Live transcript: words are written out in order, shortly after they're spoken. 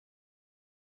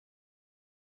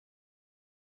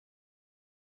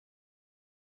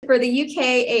for the UK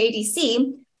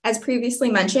AADC, as previously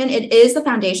mentioned, it is the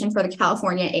foundation for the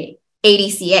California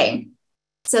ADCA.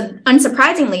 So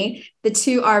unsurprisingly, the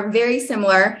two are very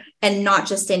similar and not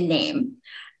just in name.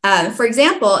 For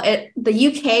example, the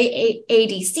UK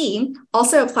ADC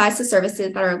also applies to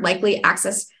services that are likely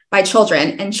accessed by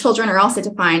children, and children are also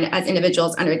defined as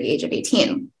individuals under the age of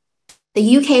 18.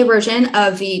 The UK version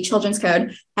of the Children's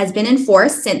Code has been in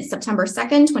force since September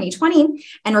 2nd, 2020,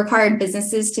 and required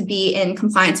businesses to be in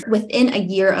compliance within a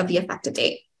year of the effective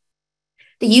date.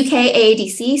 The UK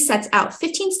AADC sets out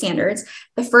 15 standards,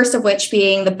 the first of which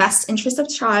being the best interest of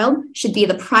child should be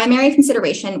the primary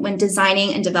consideration when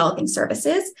designing and developing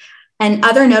services. And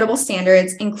other notable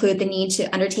standards include the need to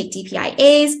undertake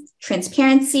DPIAs,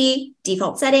 transparency,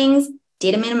 default settings,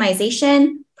 data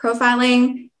minimization,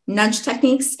 profiling, nudge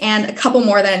techniques, and a couple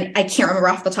more that I can't remember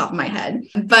off the top of my head.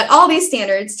 But all these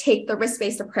standards take the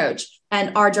risk-based approach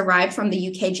and are derived from the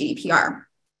UK GDPR.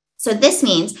 So this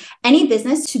means any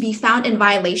business to be found in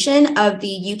violation of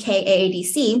the UK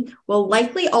AADC will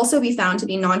likely also be found to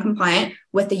be non-compliant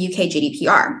with the UK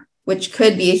GDPR, which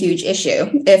could be a huge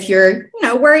issue if you're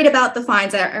worried about the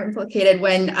fines that are implicated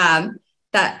when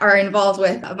that are involved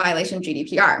with a violation of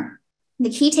GDPR.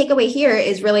 The key takeaway here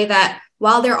is really that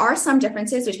while there are some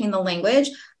differences between the language,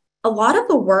 a lot of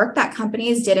the work that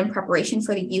companies did in preparation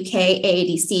for the UK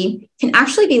AADC can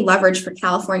actually be leveraged for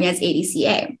California's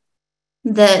ADCA.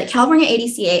 The California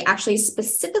ADCA actually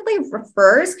specifically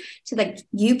refers to the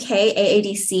UK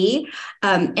AADC,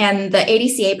 and the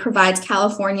ADCA provides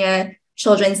California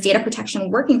Children's Data Protection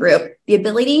Working Group the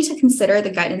ability to consider the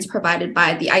guidance provided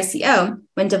by the ICO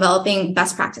when developing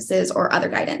best practices or other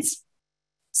guidance.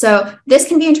 So this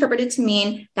can be interpreted to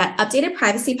mean that updated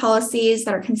privacy policies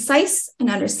that are concise and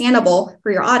understandable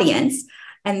for your audience,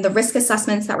 and the risk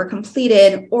assessments that were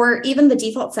completed, or even the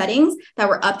default settings that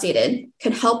were updated,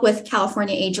 could help with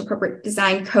California Age Appropriate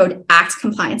Design Code Act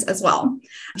compliance as well.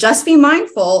 Just be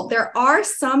mindful, there are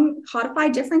some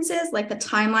codified differences, like the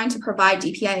timeline to provide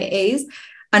DPIAs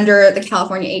under the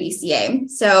California ADCA.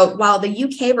 So while the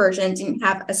UK version didn't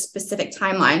have a specific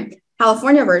timeline,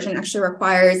 California version actually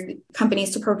requires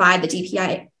companies to provide the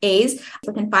DPIAs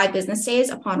within 5 business days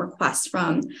upon request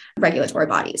from regulatory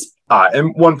bodies.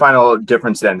 And one final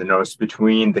difference then to notice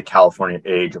between the California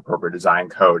Age Appropriate Design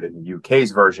Code and the UK's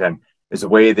version is the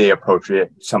way they approach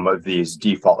it, some of these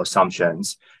default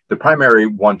assumptions. The primary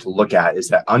one to look at is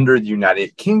that under the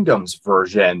United Kingdom's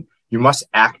version, you must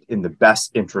act in the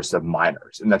best interest of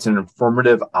minors. And that's an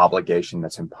affirmative obligation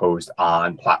that's imposed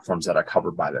on platforms that are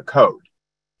covered by the code.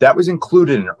 That was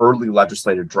included in early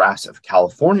legislative drafts of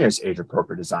California's Age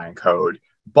Appropriate Design Code,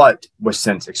 but was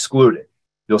since excluded.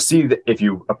 You'll see that if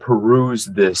you peruse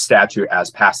the statute as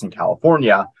passed in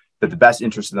California, that the best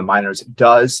interest of the minors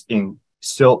does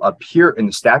still appear in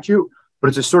the statute, but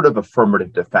it's a sort of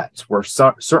affirmative defense where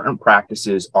certain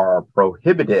practices are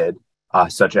prohibited,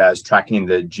 such as tracking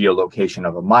the geolocation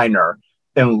of a minor,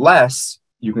 unless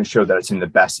you can show that it's in the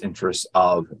best interest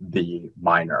of the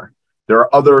minor. There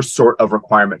are other sort of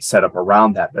requirements set up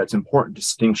around that, but it's an important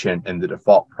distinction in the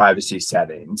default privacy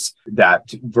settings that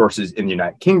versus in the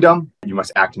United Kingdom, you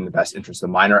must act in the best interest of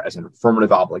the minor as an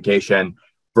affirmative obligation,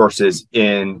 versus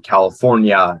in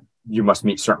California, you must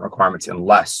meet certain requirements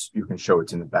unless you can show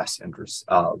it's in the best interest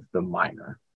of the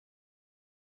minor.